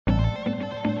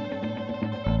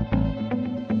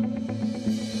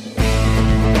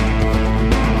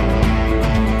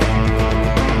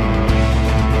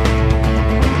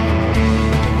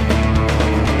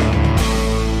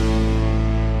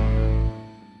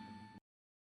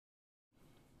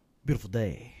Beautiful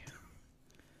day.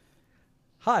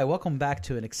 Hi, welcome back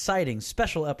to an exciting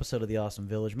special episode of The Awesome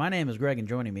Village. My name is Greg, and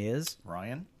joining me is...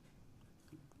 Ryan.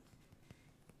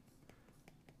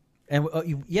 And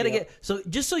so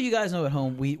just so you guys know at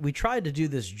home, we tried to do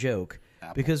this joke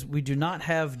because we do not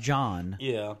have John.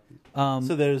 Yeah.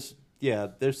 So there's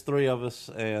three of us,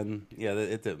 and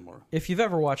it didn't work. If you've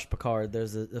ever watched Picard,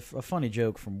 there's a funny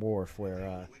joke from Worf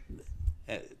where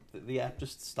the app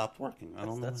just stopped working. I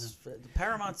don't know.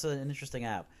 Paramount's an interesting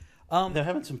app. They're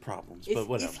having some problems, but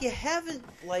whatever. If you haven't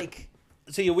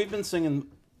we've been singing.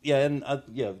 Yeah, and if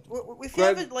you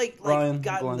Greg, haven't Ryan,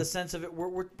 gotten Glenn. the sense of it,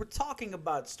 we're talking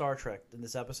about Star Trek in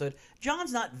this episode.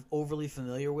 John's not overly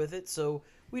familiar with it, so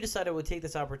we decided we'd take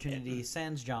this opportunity,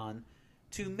 sans John,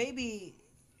 to maybe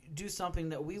do something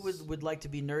that we would like to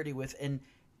be nerdy with, and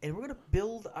we're going to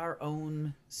build our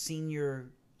own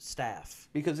senior staff.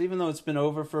 Because even though it's been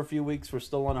over for a few weeks, we're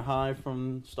still on a high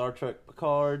from Star Trek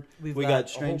Picard. We got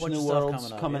Strange New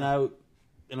Worlds coming out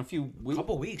in a few weeks.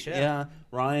 Couple weeks, yeah. Yeah,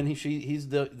 Ryan, he's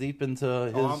deep into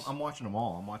his. Oh, I'm watching them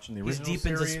all. I'm watching the original He's deep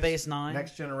into Space Nine,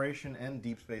 Next Generation, and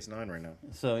Deep Space Nine right now.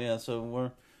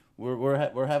 So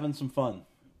we're having some fun,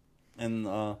 and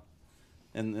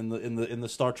in the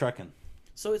Star Trekking.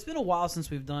 So it's been a while since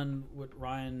we've done what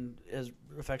Ryan has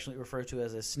affectionately referred to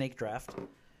as a snake draft.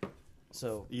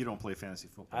 So You don't play fantasy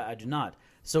football. I do not.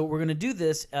 So we're going to do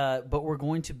this, but we're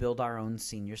going to build our own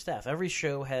senior staff. Every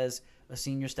show has a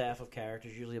senior staff of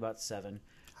characters, usually about 7.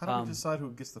 How do we decide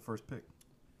who gets the first pick?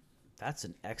 That's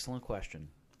an excellent question.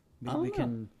 We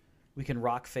can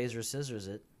rock, phaser, scissors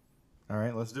it. All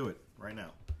right, let's do it right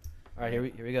now. All right, here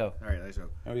we go. All right, let's go.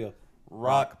 There we go.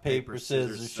 Rock, paper,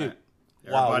 scissors, shoot.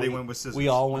 Everybody went with scissors. We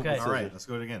all went Okay. with All scissors. right, let's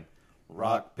go it again.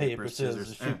 Rock, paper,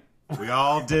 scissors, shoot. We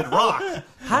all did rock.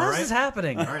 How All is this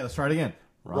happening? All right, let's try it again.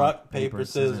 Rock, paper,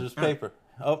 scissors, paper.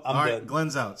 Oh, I'm All dead. right,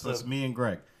 Glenn's out, so it's me and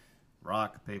Greg.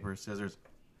 Rock, paper, scissors.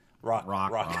 Rock. All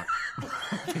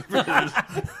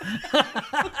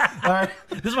right.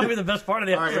 This might be the best part of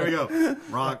the All right, episode. here we go.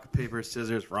 Rock, paper,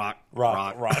 scissors, rock.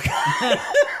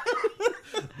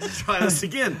 Let's try this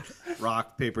again.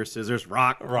 Rock, paper, scissors,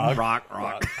 rock.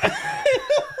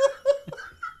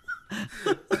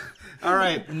 All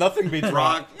right. Nothing beats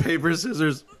Rock, paper,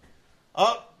 scissors.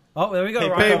 Up. Oh, there we go.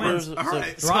 Paper, Ryan wins. All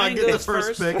right. So Ryan I get the goes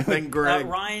first pick, then Greg.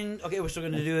 Ryan, okay, we're still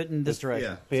going to do it in this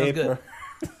direction. Yeah. Sounds Paper.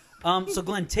 good. So,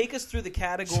 Glenn, take us through the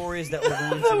categories that we're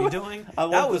going to be doing. I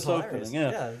love that was this hilarious. opening,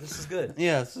 yeah. This is good.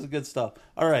 Yeah, this is good stuff.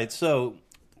 All right, so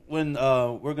when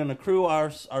we're going to crew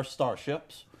our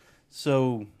starships,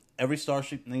 so every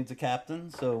starship needs a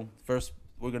captain. So first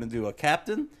we're going to do a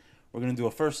captain. We're going to do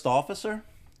a first officer.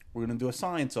 We're going to do a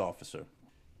science officer.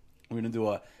 We're going to do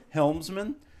a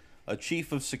helmsman, a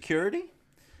chief of security,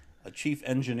 a chief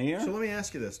engineer. So let me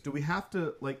ask you this: do we have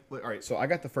to all right? So I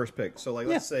got the first pick. So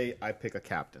let's say I pick a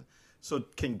captain. So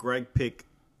can Greg pick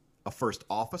a first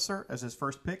officer as his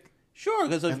first pick? Sure,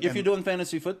 because if you're doing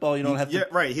fantasy football, you don't have to. Yeah,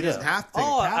 right. He doesn't have to. Take a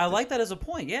Oh, captain. I like that as a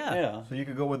point. Yeah. Yeah. So you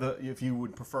could go with if you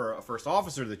would prefer a first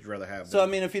officer that you'd rather have. So I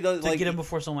mean, if he does To get him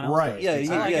before someone else Right. does.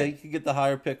 yeah, I like it. you could get the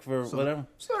higher pick for whatever.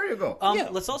 So there you go. Yeah.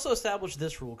 Let's also establish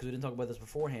this rule because we didn't talk about this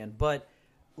beforehand. But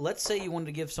let's say you wanted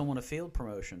to give someone a field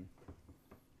promotion.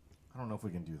 I don't know if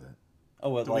we can do that.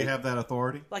 Oh, what, Do we have that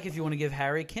authority? Like if you want to give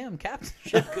Harry Kim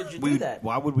captainship, could you do that?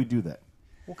 Why would we do that?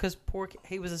 Well, because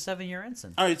he was a 7-year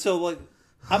ensign. All right, so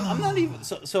I'm not even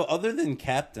so other than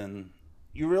captain,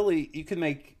 you can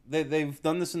make they've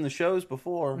done this in the shows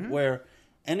before where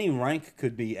any rank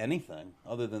could be anything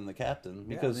other than the captain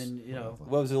because I mean,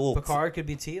 what was it, a little Picard could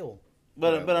be Teal.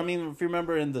 but I mean if you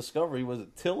remember in Discovery, was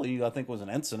it Tilly I think was an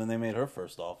ensign and they made her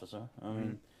first officer. I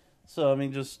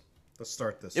mean just Let's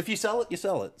start this. if you sell it, you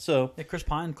sell it. So Yeah, Chris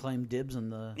Pine claimed dibs on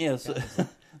the. yeah,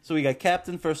 so we got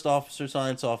captain, first officer,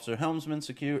 science officer, helmsman,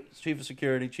 chief of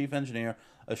security, chief engineer,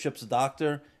 a ship's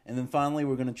doctor, and then finally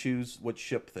we're going to choose which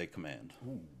ship they command.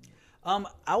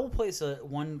 I will place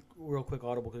one real quick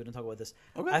audible because we didn't talk about this.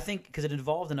 Okay. I think because it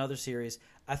involved another series.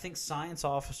 I think science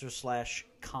officer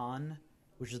 / con,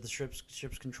 which is the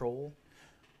ship's control.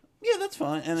 Yeah, that's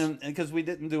fine. And then because we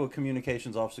didn't do a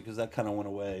communications officer because that kind of went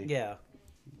away. Yeah,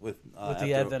 With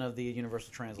the advent of the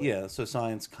universal translator. Yeah, so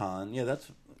science con. Yeah,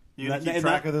 that's you gonna keep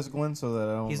track of this, Glenn, so that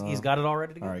I don't. He's got it all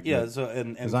ready to go. All right. yeah. Good. So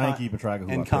and Because I ain't keeping track of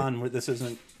who I and picked. con. This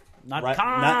isn't Not right,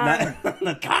 con.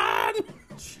 not con.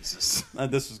 Jesus.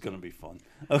 This is going to be fun.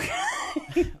 Okay.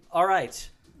 All right,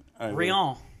 All right,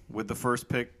 Rion. With the first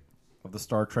pick of the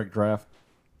Star Trek draft,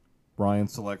 Ryan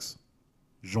selects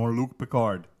Jean-Luc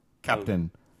Picard,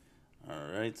 captain. All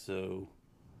right. So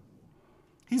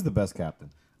He's the best captain.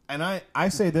 And I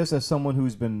say this as someone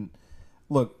who's been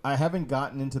Look, I haven't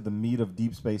gotten into the meat of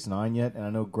Deep Space Nine yet, and I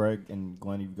know Greg and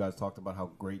Glenn, you guys talked about how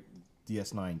great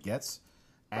DS9 gets.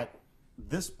 At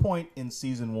this point in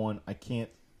season 1, I can't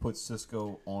put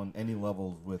Cisco on any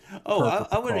levels with. Oh, Kirk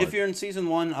or I would. Picard. If you're in season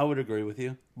 1, I would agree with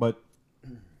you. But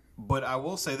I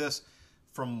will say this: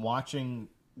 from watching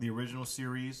the original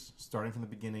series, starting from the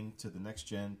beginning to the next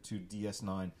gen to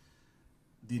DS9,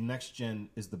 the next gen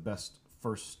is the best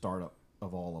first startup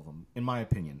of all of them, in my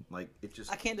opinion. Like it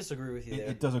just, I can't disagree with you there.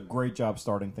 it does a great job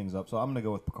starting things up. So I'm going to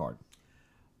go with Picard.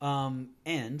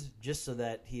 And just so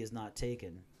that he is not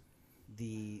taken,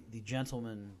 the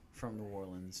gentleman from New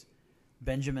Orleans,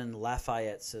 Benjamin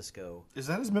Lafayette Sisko, Is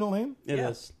that his middle name? It Yeah.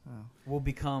 is. will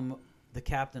become the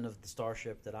captain of the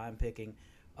starship that I'm picking.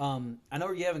 I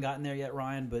know you haven't gotten there yet,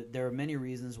 Ryan, but there are many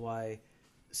reasons why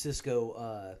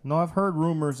Sisko. No, I've heard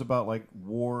rumors about like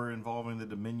war involving the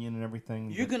Dominion and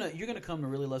everything. You're gonna come to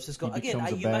really love Sisko. He Again,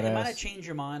 becomes a you might badass. have changed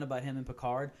your mind about him and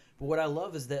Picard, but what I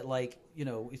love is that, like, you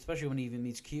know, especially when he even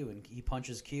meets Q and he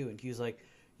punches Q, and Q's like,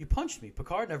 "You punched me.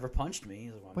 Picard never punched me."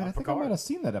 He's like, well, I'm Wait, not I think I Picard. might have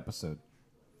seen that episode.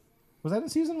 Was that in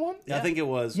season 1? Yeah, I think it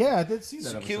was. Yeah, I did see that.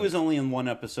 So episode. Q was only in one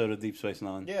episode of Deep Space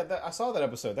Nine. Yeah, I saw that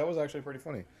episode. That was actually pretty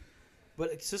funny.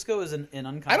 But Sisko is an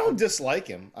I don't dislike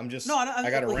him. I'm just. No,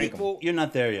 I got to well, rank him. well, You're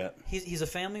not there yet. he's a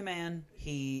family man.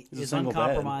 He He's a is single dad.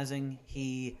 uncompromising.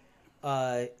 He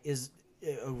is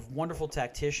a wonderful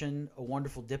tactician, a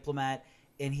wonderful diplomat,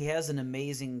 and he has an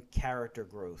amazing character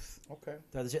growth. Okay.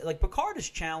 Like Picard is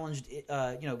challenged,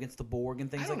 against the Borg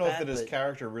and things I don't like know if his but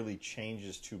character really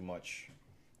changes too much.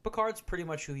 Picard's pretty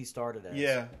much who he started as.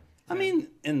 Yeah. I mean,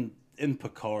 in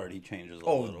Picard, he changes a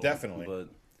Oh, little. definitely. But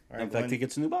right, in fact, Glenn. he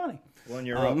gets a new body. Glenn,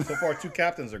 you're up. So far, 2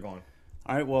 captains are gone.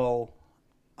 All right. Well,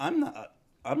 I'm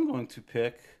going to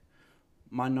pick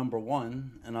my number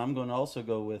 1, and I'm going to also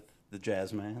go with the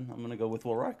Jazz Man. I'm going to go with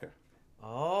Will Riker.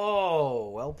 Oh,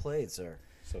 well played, sir.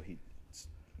 So he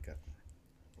got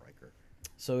Riker.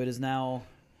 So it is now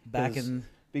back in.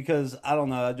 Because I don't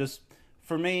know.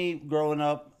 For me, growing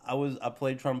up, I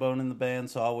played trombone in the band,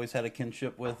 so I always had a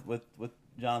kinship with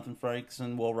Jonathan Frakes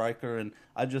and Will Riker, and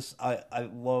I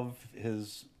love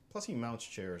his. Plus, he mounts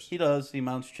chairs. He does. He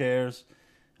mounts chairs.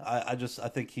 I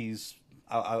think he's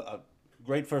a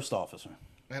great first officer.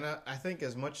 And I think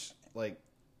as much like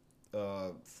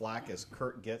flack as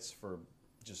Kurt gets for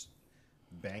just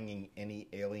banging any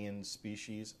alien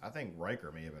species, I think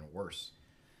Riker may have been worse.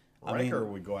 Riker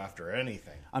would go after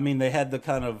anything. I mean, they had the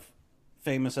kind of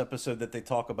famous episode that they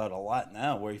talk about a lot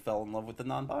now, where he fell in love with the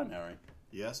non-binary.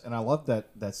 Yes, and I love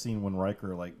that scene when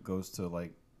Riker like goes to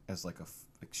like as like a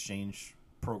exchange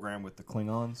program with the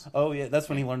Klingons. Oh yeah, that's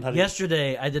when he learned how to.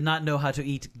 Yesterday, I did not know how to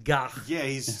eat gach. Yeah,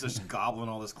 he's just gobbling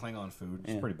all this Klingon food.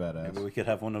 It's pretty badass. Maybe we could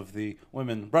have one of the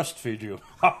women breastfeed you.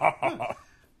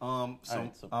 So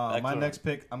back my to next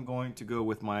pick, I'm going to go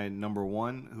with my number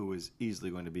 1, who is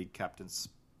easily going to be Captain.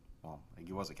 Well,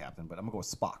 he was a captain, but I'm gonna go with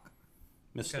Spock,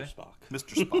 Mr. Okay. Spock.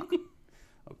 Mr. Spock.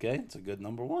 Okay, it's a good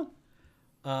number 1.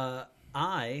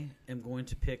 I am going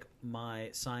to pick my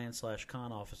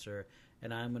science/con officer,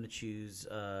 and I'm going to choose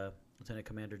Lieutenant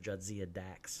Commander Jadzia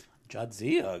Dax.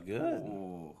 Jadzia, good.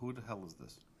 Oh, who the hell is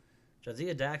this?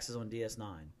 Jadzia Dax is on DS9.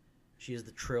 She is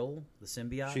the Trill, the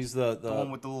symbiote. She's the The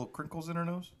one with the little crinkles in her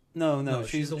nose? no,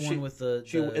 she's the one with the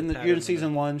you're in pattern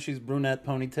season 1. She's brunette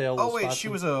ponytail. Oh little wait, spots she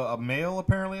in- was a male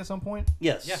apparently at some point.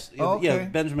 Yes. Yeah. Oh, okay. Yeah.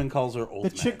 Benjamin calls her old The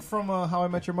man. chick from How I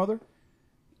Met Your Mother.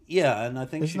 Yeah, and I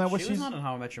think Isn't that what She she's? was not on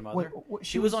How I Met Your Mother. Wait,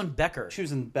 she was on Becker. she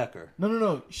was in Becker.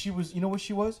 No. She was. You know what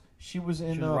she was? She was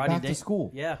in She was Rodney Back to Dan-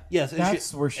 School. Yeah. Yes, and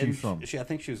That's where she's and from. I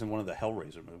think she was in one of the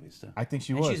Hellraiser movies too. I think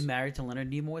she And was. she's married to Leonard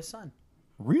Nimoy's son.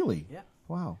 Really? Yeah.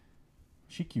 Wow.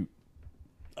 She cute.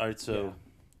 All right, so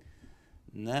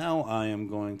now I am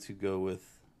going to go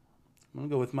with. I'm going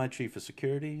to go with my chief of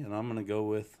security, and I'm going to go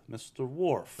with Mr.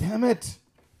 Worf. Damn it!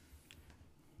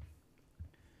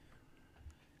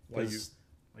 Why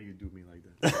you do me like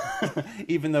that?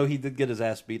 Even though he did get his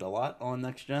ass beat a lot on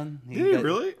Next Gen. Did he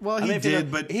really? Well, he if you did,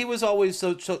 know, but he was always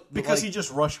so because like, he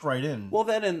just rushed right in. Well,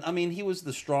 that and I mean, he was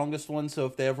the strongest one. So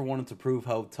if they ever wanted to prove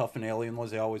how tough an alien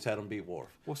was, they always had him beat Worf.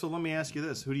 Well, so let me ask you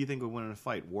this: who do you think would win in a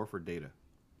fight, Worf or Data?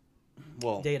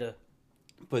 Well, Data.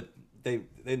 but they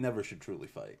never should truly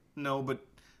fight. No, but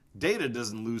Data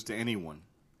doesn't lose to anyone.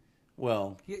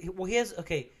 Well, He has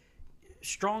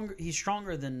stronger. He's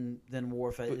stronger than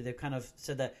Worf. They've kind of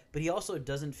said that, but he also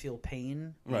doesn't feel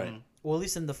pain. right. Well, at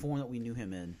least in the form that we knew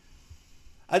him in.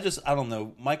 I don't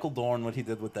know. Michael Dorn, what he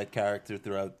did with that character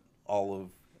throughout all of,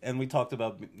 and we talked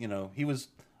about, he was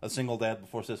a single dad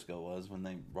before Cisco was when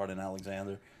they brought in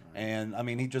Alexander, and I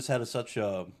mean, he just had such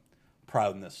a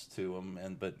proudness to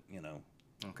him, but.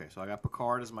 Okay, so I got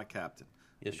Picard as my captain.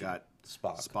 Yes, I got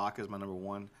Spock. Spock is my number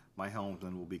one. My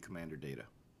helmsman will be Commander Data.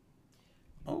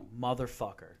 Oh,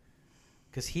 Motherfucker.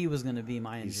 Because he was going to be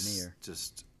my He's engineer.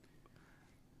 just,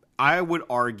 I would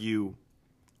argue,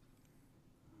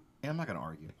 and I'm not going to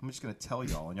argue. I'm just going to tell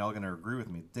y'all, and y'all are going to agree with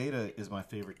me. Data is my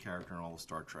favorite character in all of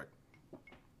Star Trek.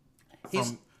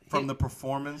 From the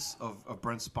performance of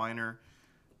Brent Spiner,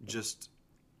 just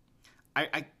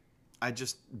I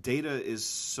just Data is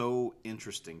so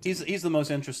interesting. He's the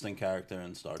most interesting character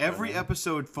in Star Trek. Every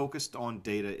episode focused on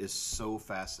Data is so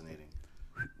fascinating.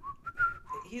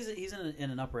 He's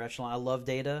in an upper echelon. I love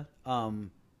Data,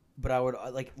 but I would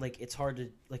like it's hard to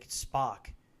like Spock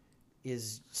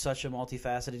is such a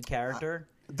multifaceted character.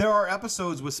 There are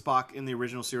episodes with Spock in the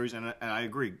original series, and I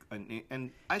agree.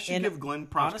 And I should give Glenn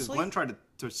props because honestly, Glenn tried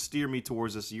to steer me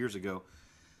towards this years ago.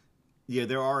 Yeah,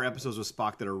 there are episodes with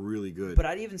Spock that are really good. But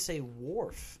I'd even say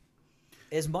Worf.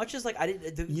 As much as like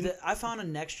I found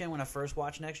in Next Gen when I first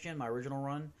watched Next Gen, my original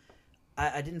run,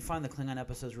 I didn't find the Klingon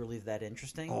episodes really that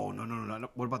interesting. Oh no!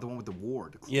 What about the one with the war?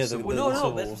 Yeah, No. That's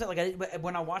what I'm saying. Like, but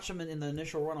when I watched them in the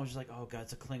initial run, I was just like, "Oh god,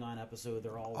 it's a Klingon episode.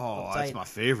 They're all uptight." That's my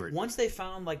favorite. Once they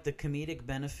found like the comedic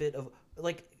benefit of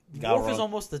like Galrod. Worf is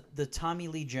almost the Tommy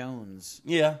Lee Jones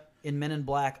Yeah. in Men in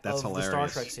Black That's of the Star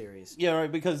hilarious. Trek series. Yeah,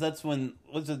 right, because that's when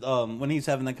when he's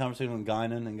having that conversation with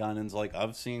Guinan, and Guinan's like,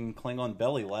 I've seen Klingon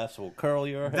belly laughs will curl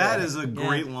your hair. That is a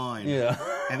great line. Yeah.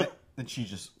 and then she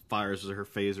just fires her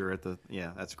phaser at the.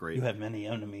 Yeah, that's great. You have many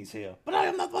enemies here, but I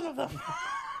am not one of them.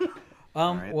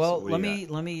 right, Well, so what do you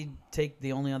let me take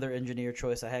the only other engineer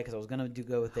choice I had because I was gonna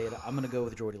go with Data. I'm gonna go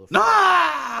with Geordi LaForge.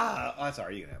 Ah! Oh,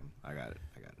 sorry, you can have him. I got it.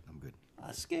 I'm good.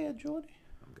 I scared Jordy.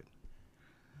 I'm good.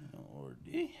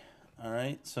 Jordy. All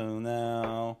right, so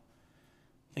now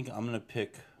I think I'm gonna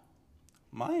pick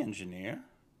my engineer,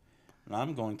 and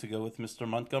I'm going to go with Mr.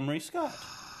 Montgomery Scott.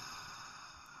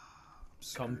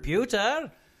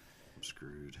 Computer. I'm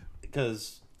screwed.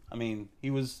 Because, I mean, he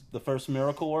was the first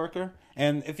miracle worker.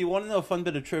 And if you want to know a fun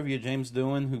bit of trivia, James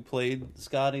Doohan, who played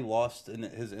Scotty, lost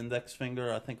his index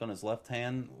finger, I think, on his left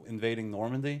hand invading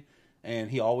Normandy.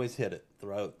 And he always hit it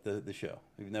throughout the show.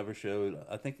 He never showed,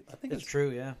 I think It's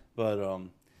true, yeah. But,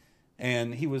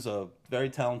 and he was a very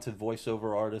talented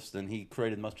voiceover artist, and he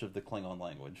created much of the Klingon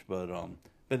language. But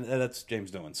that's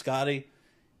James Doohan. Scotty,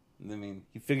 I mean,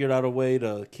 he figured out a way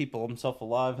to keep himself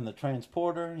alive in the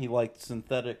transporter. He liked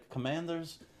synthetic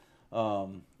commanders. I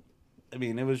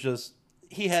mean, it was just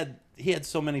he had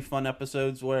so many fun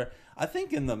episodes where I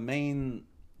think in the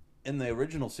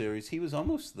original series he was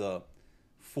almost the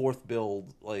fourth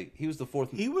build. Like he was the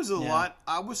fourth. He was a lot.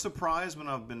 I was surprised when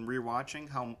I've been rewatching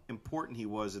how important he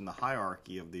was in the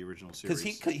hierarchy of the original series.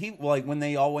 Because he like when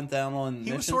they all went down on he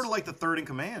missions, was sort of like the third in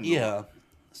command. Yeah.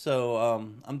 So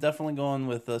I'm definitely going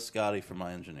with Scotty for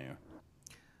my engineer.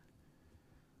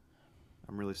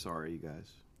 I'm really sorry, you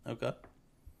guys. Okay.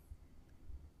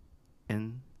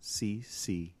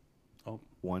 NCC Oh.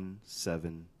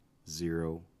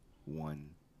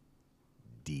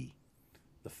 1701D.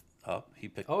 He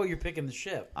picked. Oh, you're picking the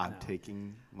ship. I'm No.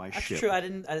 taking my That's ship. true. I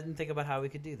didn't think about how we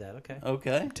could do that. Okay.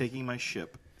 Okay. Taking my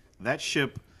ship. That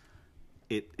ship,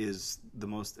 it is the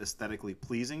most aesthetically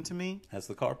pleasing to me. Has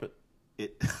the carpet.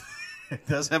 It, it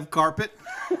does have carpet.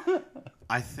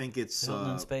 I think it's.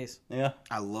 Hilton in space. Yeah.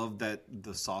 I love that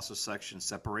the saucer section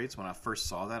separates. When I first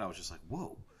saw that, I was just like,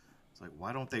 "Whoa!" It's like,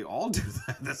 why don't they all do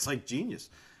that? That's like genius.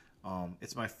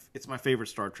 It's my favorite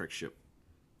Star Trek ship.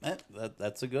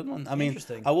 That's a good one. I mean,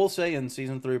 Interesting. I will say in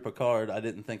season 3 of Picard, I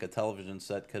didn't think a television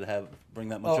set could bring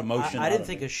that much emotion. I out didn't of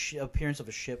think me. appearance of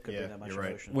a ship could Yeah, bring that much you're right.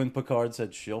 emotion. When Picard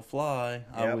said she'll fly,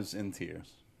 I Yep. was in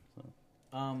tears.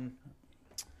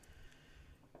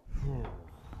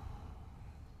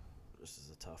 This is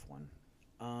a tough one.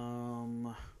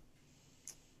 I'm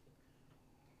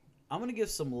gonna give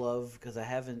some love because I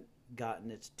haven't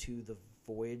gotten it to the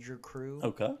Voyager crew.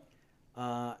 Okay.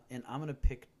 And I'm gonna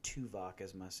pick Tuvok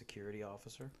as my security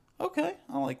officer. Okay,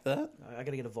 I like that. I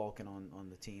gotta get a Vulcan on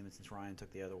the team, and since Ryan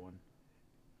took the other one.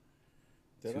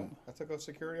 Did I took a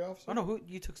security officer. Oh no,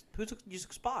 you took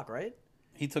Spock, right?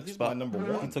 He took He's Spock. my number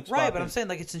one. He took Spock. Right, but I'm saying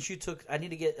like since you took, I need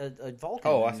to get a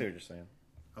Vulcan. Oh, I see what you're saying.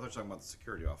 I thought you were talking about the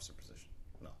security officer position.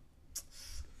 No.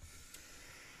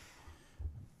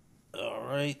 All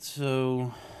right,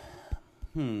 so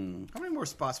How many more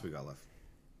spots we got left?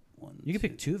 You can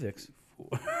pick Tuvix.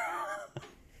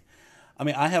 I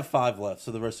mean, I have 5 left,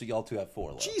 so the rest of y'all 2 have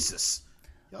 4 left. Jesus,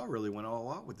 y'all really went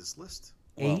all out with this list.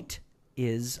 Well, 8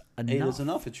 is enough. 8 is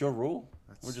enough. It's your rule.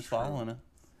 That's We're just true. following it.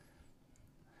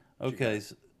 Okay.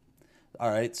 All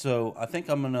right. So I think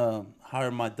I'm going to hire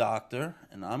my doctor,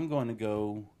 and I'm going to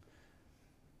go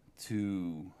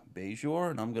to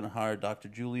Bajor, and I'm going to hire Dr.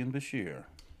 Julian Bashir.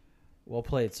 Well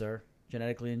played, sir.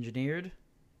 Genetically engineered.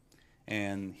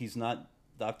 And he's not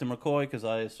Dr. McCoy, because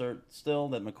I assert still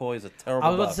that McCoy is a terrible I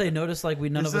was about to doctor. say, notice like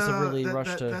none of us have really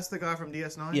rushed to. That's the guy from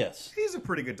DS9? Yes. He's a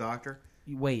pretty good doctor.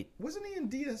 Wait. Wasn't he in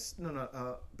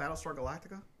Battlestar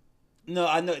Galactica? No,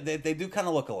 I know they do kind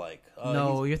of look alike.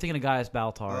 No, you're thinking of Gaius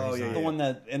Baltar. Oh, He's yeah, not- the one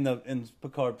that in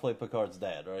Picard played Picard's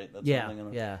dad, right? That's Yeah, what I'm thinking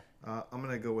of. yeah. I'm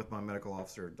going to go with my medical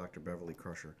officer, Dr. Beverly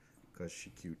Crusher, because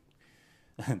she's cute.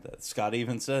 That Scott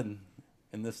even said,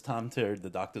 in this time period, the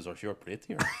doctors are sure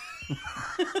prettier.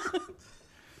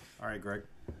 All right, Greg.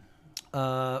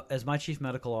 As my chief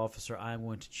medical officer, I'm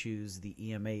going to choose the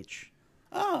EMH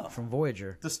Oh, from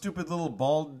Voyager. The stupid little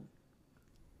bald,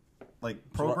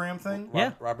 program thing?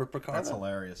 Yeah. Robert Picard. That's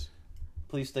hilarious.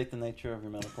 Please state the nature of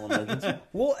your medical emergency.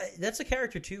 Well, that's a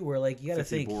character too, where like you got to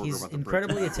 50 think Borg are he's about to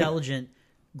incredibly break. intelligent,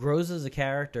 grows as a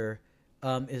character,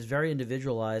 is very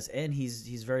individualized, and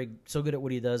he's very so good at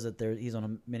what he does that he's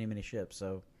on many ships.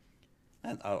 So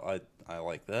And I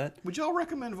like that. Would y'all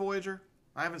recommend Voyager?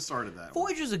 I haven't started that one.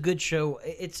 Voyager's a good show.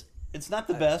 It's It's not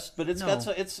the best, but it's no. got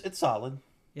it's solid.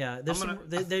 yeah. There's I'm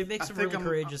gonna- they make I some think really I'm-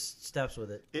 courageous steps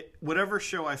with it. Whatever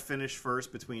show I finish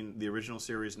first between the original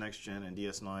series, Next Gen, and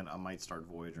DS9, I might start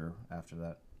Voyager after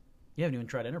that. You haven't even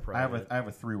tried Enterprise. yet. I have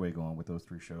a 3-way going with those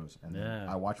 3 shows, and then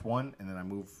Yeah. I watch one, and then I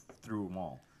move through them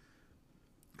all.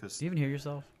 Because Do you even hear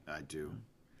yourself? I do.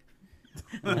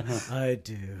 I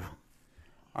do.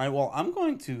 All right. Well, I'm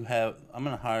going to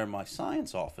hire my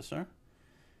science officer,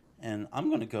 and I'm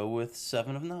going to go with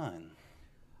 7 of 9.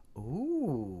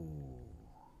 Ooh,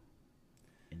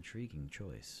 intriguing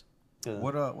choice.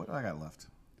 What do I got left?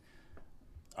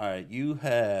 All right. You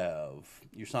have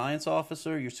your science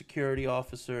officer, your security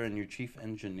officer, and your chief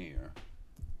engineer.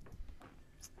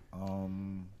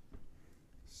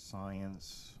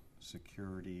 Science,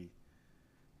 security,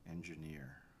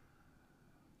 engineer.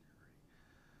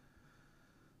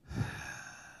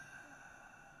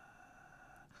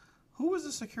 Who was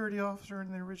the security officer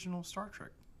in the original Star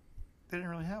Trek? They didn't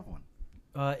really have one.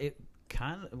 It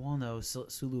kind of no.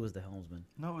 Sulu was the helmsman.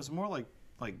 No, it was more like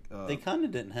They kind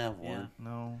of didn't have one. Yeah.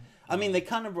 no. I mean, they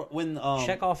kind of when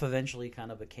Chekhov eventually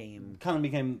kind of became.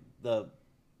 became the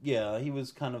he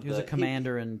was kind of He was a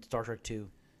commander in Star Trek 2.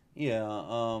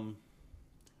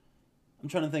 I'm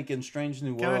trying to think in Strange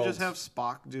New Can Worlds. I just have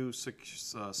Spock do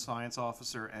science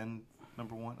officer and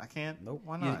number 1? I can't. Nope.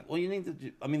 Why You, not? well, you need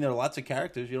to. I mean, there are lots of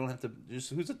characters. You don't have to.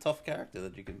 Just who's a tough character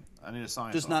that you can. I need a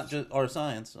science. Just not officer. just or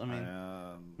science. I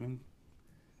mean,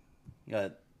 you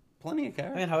got plenty of I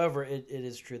characters. mean, however, it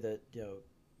is true that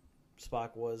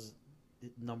Spock was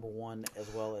number 1 as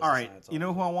well as. All right. Science You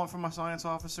know who I want for my science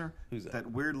officer? Who's that?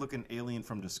 That weird-looking alien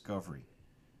from Discovery.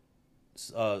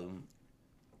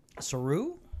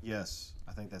 Saru, Yes,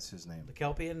 I think that's his name. the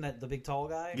Kelpian, the big tall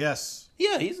guy. Yes,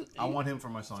 Yeah, I want him for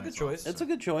my science. good choice. officer. It's a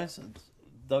good choice. It's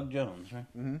Doug Jones, right?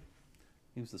 Mm-hmm.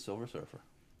 He was the Silver Surfer.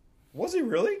 Was he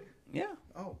really? Yeah,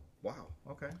 Oh, wow.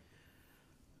 Okay.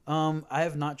 I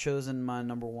have not chosen my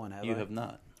number 1. you have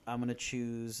not. I'm going to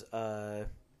choose,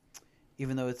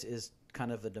 even though it is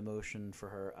kind of a demotion for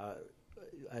her.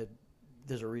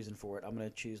 There's a reason for it. I'm going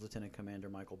to choose Lieutenant Commander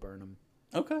Michael Burnham.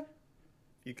 Okay.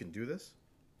 You can do this.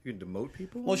 You can demote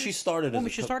people. Well, she started. Well,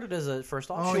 as she a started as a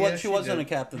first Oh, officer. she wasn't a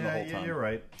captain the whole time. You're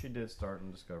right. She did start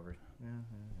in Discovery.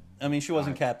 I mean, she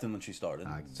wasn't captain when she started.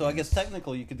 So I guess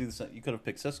technically you could do the same. You could have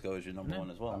picked Cisco as your number 1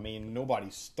 as well. I mean,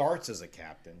 nobody starts as a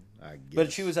captain. I guess.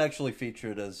 but she was actually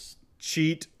featured as.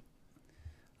 cheat.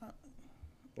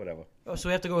 Whatever. Oh, so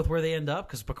we have to go with where they end up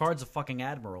because Picard's a fucking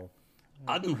admiral.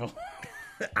 Admiral.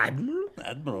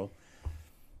 Admiral.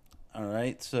 All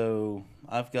right, so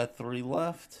I've got 3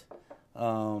 left.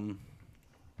 All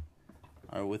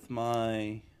right, with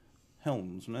my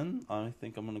helmsman, I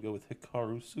think I'm going to go with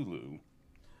Hikaru Sulu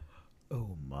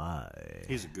Oh my!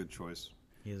 He's a good choice.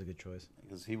 He is a good choice.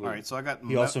 because he All right, so I got.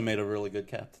 he also made a really good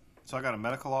captain. So I got a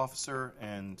medical officer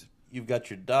and You've got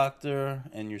your doctor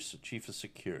and your chief of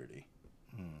security.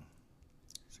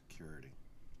 security.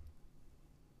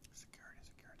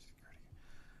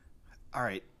 All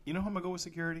right, you know how I'm gonna go with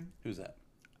security? Who's that?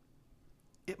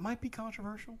 It might be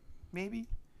controversial, maybe,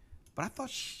 but I thought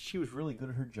she was really good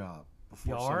at her job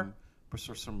before Yar?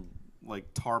 some like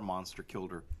tar monster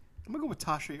killed her. I'm gonna go with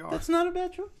Tasha Yar. That's not a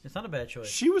bad choice. It's not a bad choice.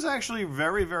 She was actually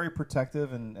very, very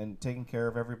protective and taking care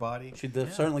of everybody. She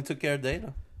certainly took care of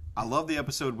Data. I love the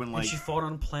episode when And like she fought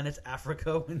on planet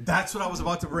Africa. that's what I was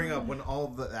about to bring up when all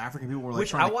the African people were like Which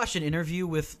trying I to watched an interview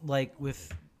with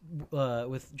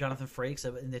Jonathan Frakes,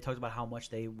 and they talked about how much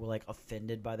they were like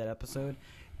offended by that episode.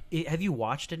 Have you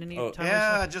watched it any time?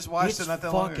 yeah, I just watched it's it not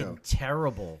that long fucking ago.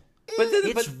 terrible. But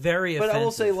It's very But I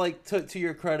will say, offensive. like to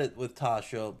your credit with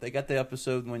Tasha, they got the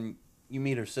episode when you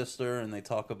meet her sister, and they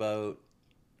talk about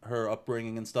her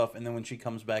upbringing and stuff. And then when she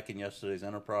comes back in yesterday's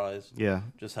Enterprise, Yeah.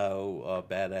 just how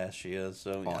badass she is.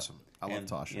 So Awesome. Yeah. I love And,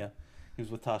 Tasha. Yeah, he was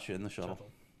with Tasha in the shuttle.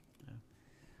 Yeah.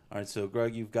 All right, so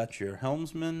Greg, you've got your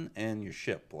helmsman and your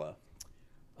ship left.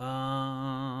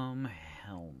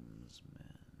 Helmsman.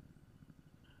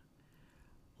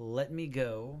 Let me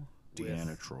go.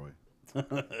 Deanna Troy.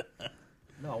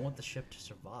 No, I want the ship to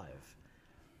survive.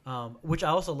 Which I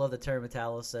also love that Terry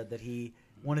Metalis said that he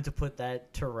wanted to put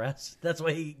that to rest. That's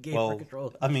why he gave her Well, control.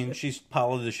 of the I mean, ship. she's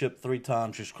piloted the ship 3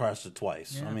 times. She's crashed it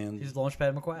twice. Yeah, I mean, he's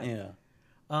Launchpad McQuack. yeah.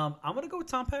 I'm gonna go with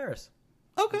Tom Paris.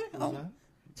 Okay.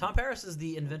 Tom Paris is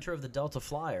the inventor of the Delta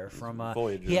Flyer from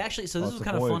Voyager. He actually, so this Oh, was it's a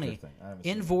kind of Voyager funny. thing. I haven't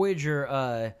In seen it.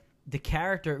 Voyager, the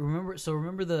character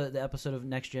remember the episode of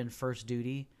Next Gen First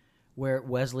Duty where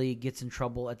Wesley gets in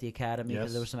trouble at the academy because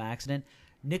Yes. there was some accident.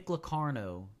 Nick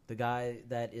Locarno, the guy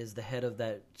that is the head of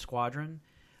that squadron,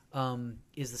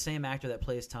 is the same actor that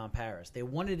plays Tom Paris. They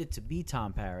wanted it to be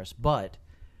Tom Paris, but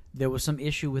there was some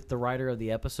issue with the writer of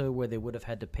the episode where they would have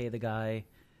had to pay the guy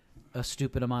a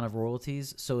stupid amount of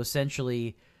royalties. So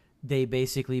essentially, they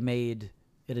basically made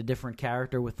it a different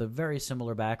character with a very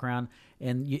similar background,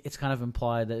 and it's kind of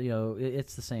implied that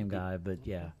it's the same guy. But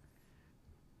yeah,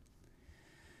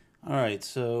 All right,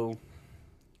 so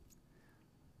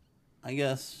I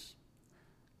guess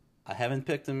I haven't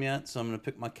picked him yet, so I'm going to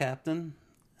pick my captain,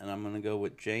 and I'm going to go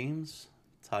with James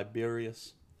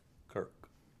Tiberius Kirk.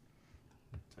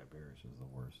 Tiberius is the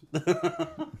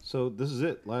worst. So this is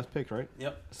it. Last pick, right?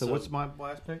 Yep. So what's my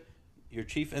last pick? your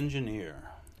chief engineer?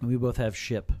 and we both have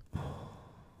ship.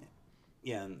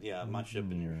 Yeah, my ship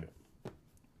and your Engineer.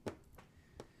 ship.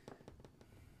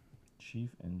 Chief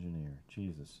engineer.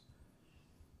 Jesus.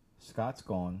 Scott's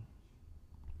gone,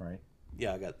 right?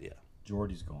 Yeah.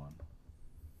 Geordie's gone.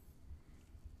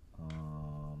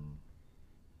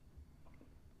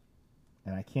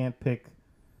 And I can't pick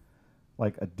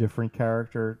like a different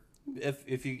character.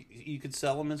 If you could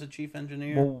sell him as a chief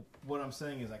engineer. Well, what I'm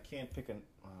saying is I can't pick an.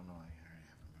 I don't know. I already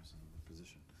have him as a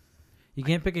position. You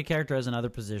can't pick a character as another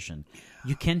position.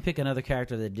 You can pick another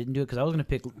character that didn't do it because I was going to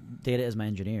pick Data as my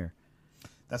engineer.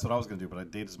 That's what I was gonna do,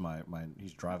 but Data's my.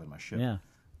 He's driving my ship. Yeah,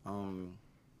 Um.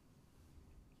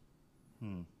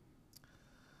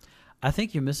 I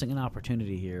think you're missing an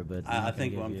opportunity here, but I'm I not gonna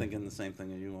think give I'm you- thinking the same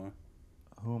thing as you are.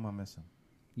 Who am I missing?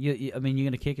 I mean, you're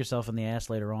going to kick yourself in the ass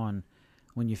later on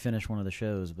when you finish one of the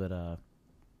shows, but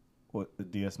What, the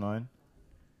DS9?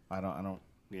 I don't.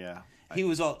 Yeah. He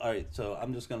was all right. So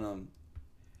I'm just gonna.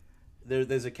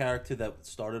 There's a character that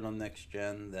started on Next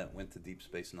Gen that went to Deep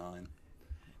Space Nine.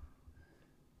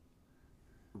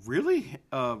 Really?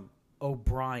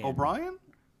 O'Brien. O'Brien?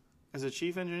 As a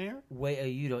chief engineer? Wait,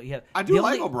 you don't. You have. I do the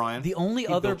like only- O'Brien. The only He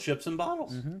other. built ships and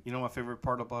bottles. You know my favorite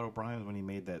part about O'Brien is when he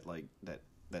made that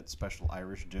that special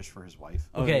Irish dish for his wife.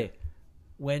 Oh, Okay, yeah.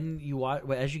 when you watch,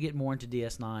 as you get more into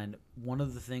DS9, one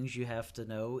of the things you have to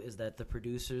know is that the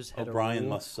producers had O'Brien a rule,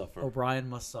 must suffer. O'Brien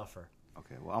must suffer.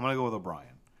 Okay, well I'm gonna go with O'Brien.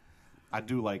 I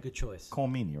do like Good choice. Cole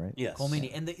Meany, right? Yes.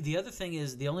 Colmini. And the other thing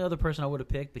is, the only other person I would have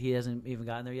picked, but he hasn't even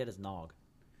gotten there yet, is Nog.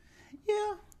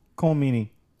 Yeah. Cole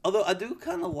Meany. Although I do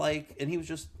kind of like, and he was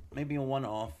just maybe a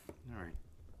one-off. All right.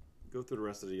 Go through the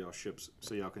rest of the y'all ships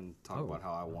so y'all can talk Oh. about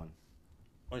how I won.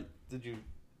 Wait, did you?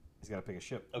 He's got to pick a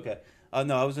ship. Okay.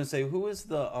 No, I was gonna say, who is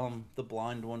the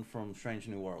blind one from Strange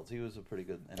New Worlds? He was a pretty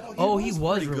good. Oh, he was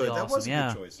pretty really good. That awesome, was a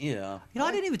yeah. good choice. Yeah. You know,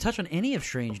 I didn't even touch on any of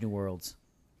Strange New Worlds.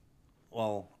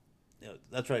 Well, yeah,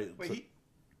 that's right. Wait, So-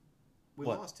 we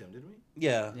What? lost him, didn't we?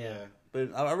 yeah. Yeah.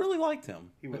 But I really liked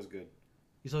him. He was good.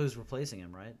 You saw who's replacing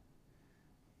him, right?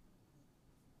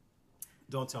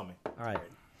 Don't tell me. All right.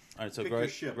 All right, so Pick Greg, your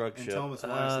ship Greg and ship. tell him it's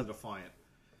why it's the Defiant.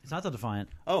 It's not the Defiant.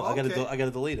 Oh, I Okay. gotta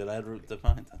delete it. I had to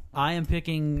define it. I am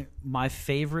picking my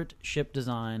favorite ship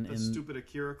design The in stupid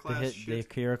Akira the, class hit, ship. the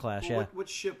Akira class. Well, Yeah. what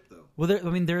ship though? Well,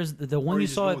 there's the Or one you you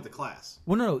just saw. going with the class.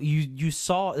 Well, no, you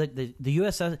saw like the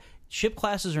USS ship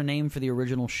classes are named for the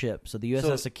original ship. So the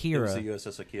USS Akira. It was the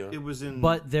USS Akira. It was in.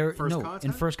 But there First no Contact?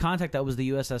 in First Contact that was the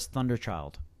USS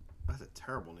Thunderchild. That's a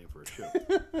terrible name for a ship.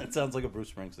 It sounds like a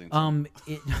Bruce Springsteen song.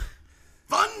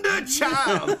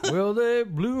 Thunderchild. Well, they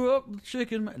blew up the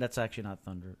chicken. That's actually not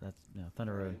Thunder. That's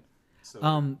Thunder Road. So,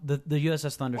 The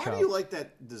USS Thunderchild. why do you like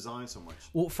that design so much?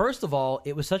 Well, first of all,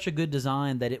 it was such a good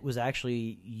design that it was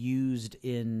actually used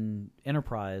in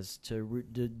Enterprise to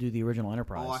do the original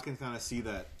Enterprise. Oh, I can kind of see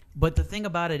that. But the thing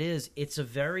about it is, it's a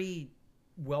very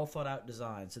well thought out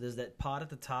design. So there's that pod at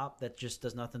the top that just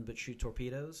does nothing but shoot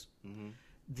torpedoes. Mm-hmm.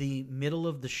 The middle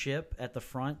of the ship at the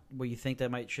front, where you think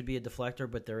that should be a deflector,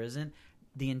 but there isn't.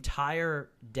 The entire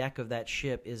deck of that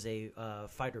ship is a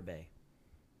fighter bay.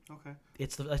 Okay.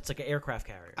 It's like an aircraft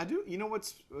carrier. I do. You know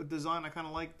what's a design I kind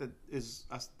of like that is,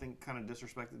 I think, kind of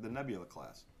disrespected? The Nebula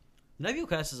class. Nebula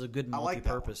class is a good I like that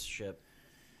multi-purpose ship.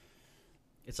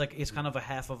 It's kind of a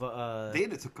half of a.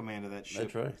 Data took command of that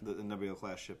ship, That's right. the Nebula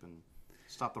class ship, and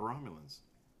stopped the Romulans.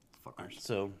 Fuckers.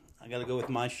 So I got to go with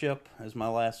my ship as my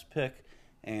last pick,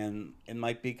 and it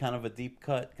might be kind of a deep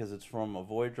cut because it's from a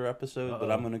Voyager episode,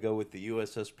 but I'm going to go with the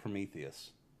USS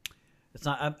Prometheus. It's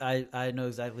not. I know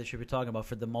exactly what you're talking about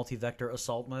for the multi-vector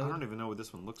assault I mode, don't even know what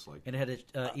this one looks like. and it had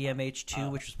a EMH2,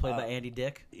 which was played by Andy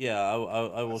Dick. Yeah, I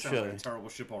will Sounds show like you. a terrible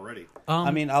ship already. I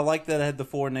mean, I like that it had the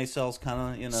 4 nacelles,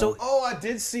 kind of, you know. So Oh, I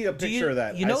did see a picture of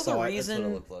that. You know I saw the it.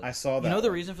 reason? I saw that. You know the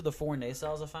one. reason for the 4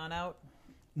 nacelles? I found out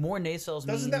more nacelles.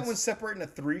 Doesn't means, that one separate into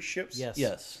 3 ships? Yes.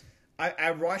 yes.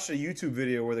 I watched a YouTube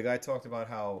video where the guy talked about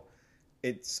how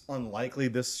it's unlikely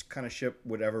this kind of ship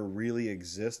would ever really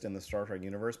exist in the Star Trek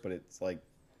universe, but it's like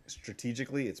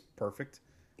strategically it's perfect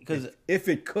Because if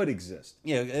it could exist.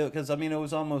 yeah, because I mean, it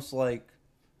was almost like,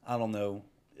 I don't know,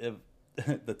 if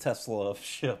the Tesla of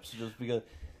ships, just because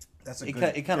That's a it, good.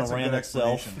 it kind of that's a ran good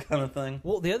itself, explanation. kind of thing.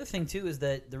 Well, the other thing too is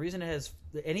that the reason it has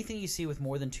anything you see with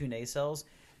more than 2 nacelles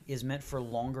is meant for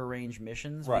longer range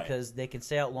missions Right. because they can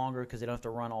stay out longer because they don't have to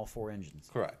run all 4 engines.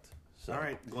 Correct. So, All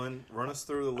right, Glenn, run us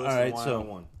through the list All right, of why so I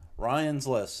won. Ryan's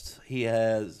list.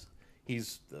 He's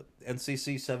the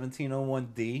NCC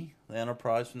 1701D, the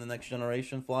Enterprise from the Next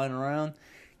Generation, flying around,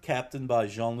 captained by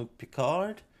Jean-Luc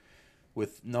Picard,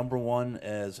 with number 1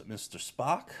 as Mr.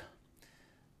 Spock,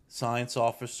 Science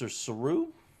Officer Saru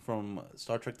from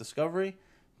Star Trek Discovery,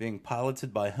 being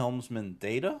piloted by helmsman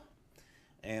Data,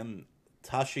 and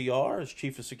Tasha Yar as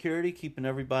Chief of Security, keeping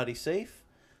everybody safe.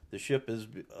 The ship is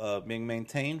being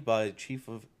maintained by Chief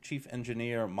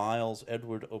Engineer Miles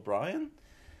Edward O'Brien.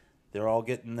 They're all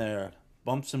getting their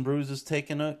bumps and bruises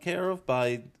taken care of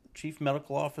by Chief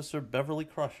Medical Officer Beverly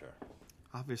Crusher.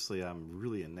 Obviously, I'm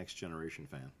really a Next Generation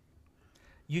fan.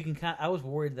 You can I was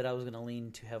worried that I was going to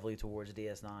lean too heavily towards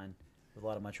DS9 with a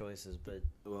lot of my choices, but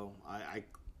Well, I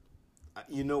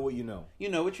you know what you know. You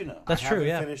know what you know. that's I true. haven't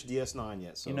Yeah. finished DS9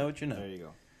 yet, so You know what you know. There you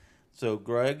go. So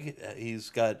Greg, he's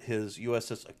got his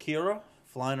USS Akira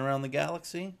flying around the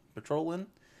galaxy, patrolling,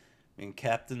 being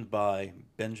captained by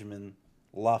Benjamin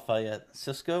Lafayette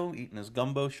Sisko, eating his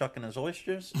gumbo, shucking his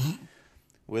oysters,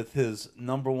 with his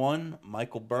number 1,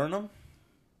 Michael Burnham,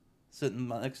 sitting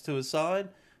next to his side,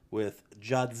 with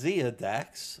Jadzia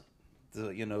Dax, I'm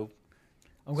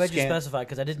glad you Scan- specified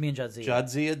because I did mean Jadzia.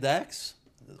 Jadzia Dax,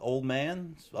 old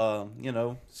man,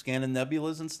 scanning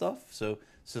nebulas and stuff. So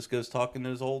Sisko's talking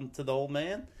to the old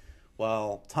man,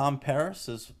 while Tom Paris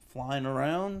is flying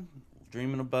around,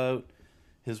 dreaming about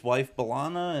his wife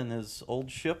B'Elanna and his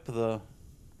old ship, the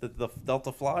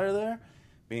Delta Flyer there,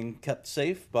 being kept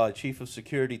safe by Chief of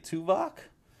Security Tuvok.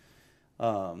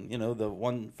 The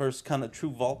one first kind of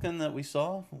true Vulcan that we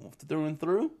saw through and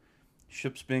through.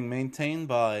 Ship's being maintained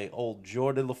by old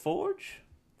Geordi LaForge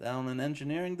down in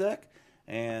engineering deck.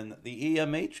 And the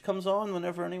EMH comes on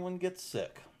whenever anyone gets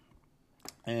sick.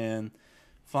 And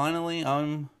finally,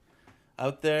 I'm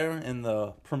out there in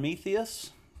the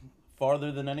Prometheus,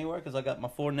 farther than anywhere because I got my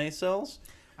 4 nacelles.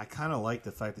 I kind of like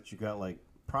the fact that you got like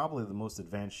probably the most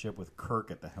advanced ship with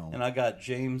Kirk at the helm. And I got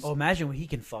James Oh, imagine what he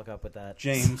can fuck up with that.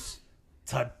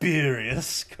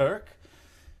 Tiberius Kirk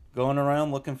going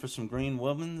around looking for some green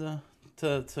women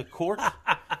to court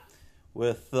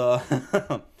with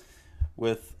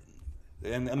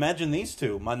and imagine these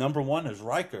two. My number 1 is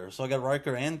Riker, so I got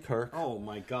Riker and Kirk Oh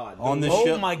my God! on the Oh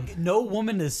ship. my! No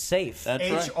woman is safe. That's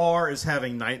right. HR is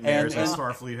having nightmares at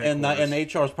Starfleet headquarters. And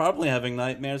HR is probably having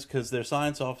nightmares because their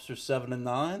science officers 7 and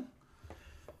 9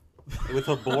 with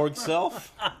her Borg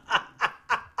self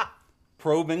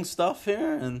probing stuff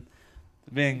here and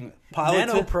being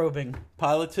Nano probing.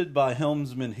 piloted by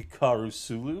helmsman Hikaru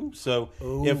Sulu. So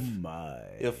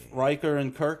if Riker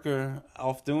and Kirk are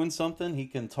off doing something, he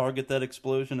can target that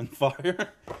explosion and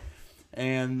fire.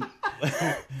 And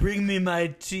Bring me my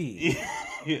tea.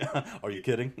 yeah, are you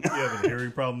kidding? You have a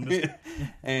hearing problem, mister?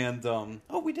 And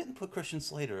we didn't put Christian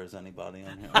Slater as anybody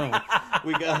on here. Oh,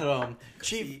 we got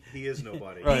Chief. He is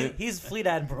nobody. Right. He's Fleet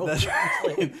Admiral. That's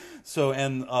right. So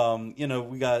and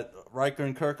we got Riker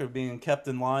and Kirk are being kept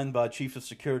in line by Chief of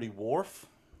Security Worf.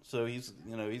 So he's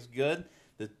good.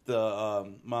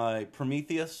 My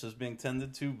Prometheus is being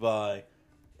tended to by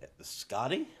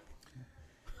Scotty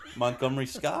Montgomery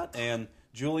Scott, and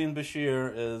Julian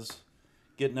Bashir is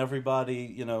getting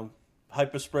everybody,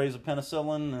 hypersprays of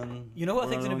penicillin, and You know who I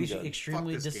think is we're going to doing be good.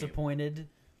 extremely Fuck this disappointed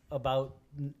about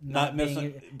Not being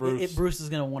missing Bruce. Bruce is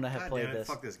going to want to have God played damn it, this.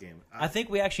 fuck this game. I think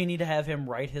we actually need to have him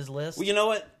write his list. Well, you know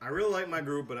what? I really like my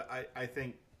group, but I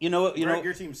think You know what? Greg,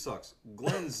 your team sucks.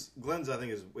 Glenn's I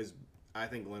think is I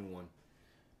think Glenn won.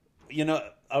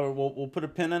 We'll put a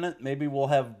pin in it. Maybe we'll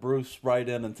have Bruce write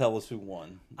in and tell us who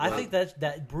won. I think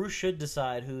that Bruce should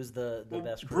decide who's the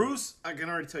best crew. Bruce, I can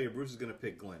already tell you, Bruce is going to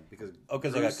pick Glenn because I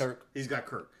got Kirk. He's got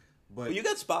Kirk, but Well, you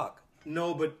got Spock.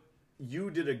 no, but you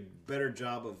did a better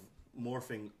job of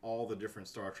morphing all the different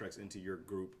Star Treks into your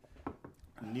group.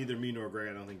 Neither me nor Greg,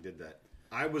 I don't think, did that.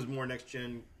 I was more next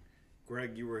gen.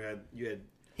 Greg, you had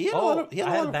He had a lot of. He had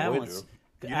I a lot had of balance.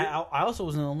 Voyager. I also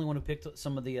wasn't the only one who picked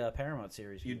some of the Paramount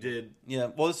series. you did. Yeah.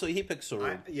 Well, so he picked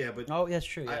Saru. But Oh, yes,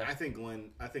 true. Yeah. I think Glenn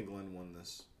won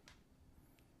this,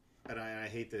 and I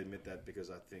hate to admit that because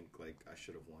I think like I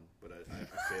should have won, but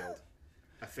I failed.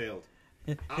 I failed.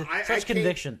 Such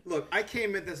conviction. Look, I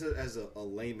came at this as a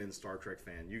layman Star Trek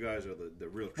fan. You guys are the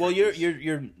real. Well, Trekkies.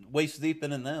 you're waist deep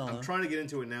in it now. I'm trying to get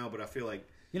into it now, but I feel like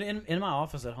In my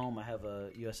office at home, I have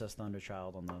a USS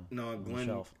Thunderchild on the Glenn.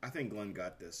 shelf. I think Glenn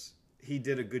got this. He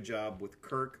did a good job with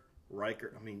Kirk,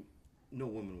 Riker. I mean, no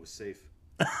woman was safe.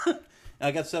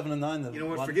 I got 7 and 9. You know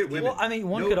what? Forget women. Well, I mean,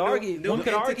 one could argue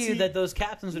that those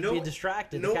captains would be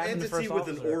distracted. No the captain, entity the with first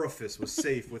an officer. orifice was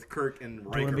safe with Kirk and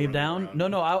Riker. Do you want to beam running down?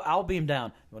 around. No, I'll beam down.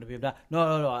 You want to beam down?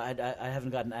 No. I haven't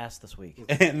gotten asked this week.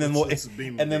 And then Let's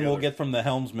beam we'll together. get from the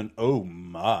helmsman. Oh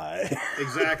my!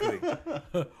 Exactly.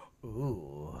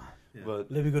 Ooh.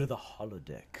 But Let me go to the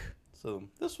holodeck. so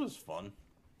this was fun.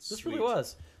 This really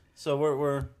was. So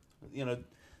we're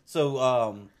So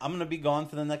I'm gonna be gone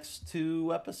for the next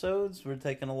 2 episodes. We're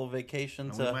taking a little vacation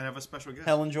And we might to have a special guest.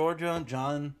 Helen, Georgia.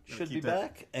 John should be Keep that-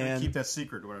 back, gonna and keep that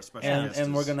secret what our special and guest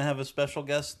and we're is. gonna have a special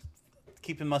guest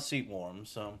keeping my seat warm.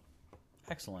 So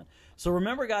Excellent. So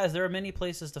remember, guys, there are many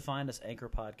places to find us: Anchor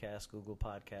Podcasts, Google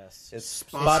Podcasts. it's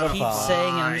Spotify. Keep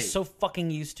saying it. I'm just so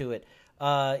fucking used to it.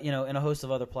 And a host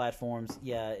of other platforms.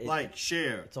 Yeah, Like,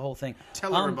 share, it's a whole thing.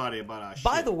 tell everybody about our shit.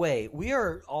 By the way, we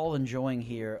are all enjoying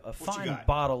here a you fine got?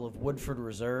 bottle of Woodford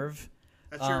Reserve.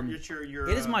 That's your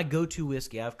It is my go-to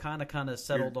whiskey. I've kind of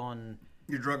settled on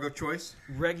your drug of choice.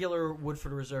 regular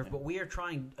Woodford Reserve, but we are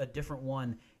trying a different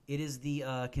one. It is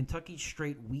the Kentucky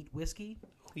Straight Wheat Whiskey,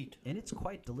 and it's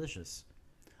quite delicious.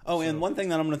 Oh, and one thing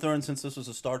that I'm going to throw in, since this was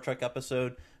a Star Trek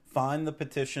episode, find the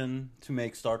petition to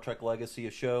make Star Trek Legacy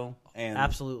a show and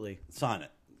Absolutely. sign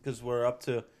it, because we're up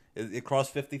to it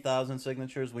crossed 50,000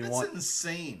 signatures. That's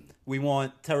insane. We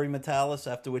want Terry Metalis,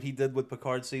 after what he did with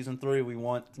Picard season 3. We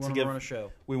want to run a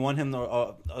show. We want him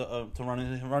to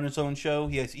run his own show.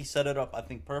 He set it up, I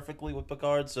think, perfectly with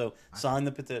Picard. So sign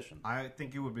the petition. I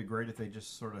think it would be great if they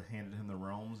just sort of handed him the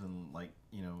realms and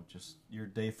just your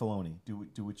Dave Filoni. Do what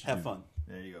you do. Have fun.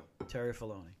 There you go. Terry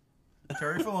Filoni.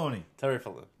 Terry Filoni. Terry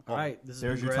Filoni. All right, this has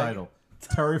There's been your Greg. title.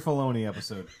 Terry Filoni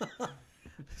episode.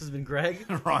 This has been Greg.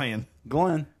 Ryan.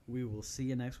 Glenn. We will see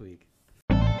you next week.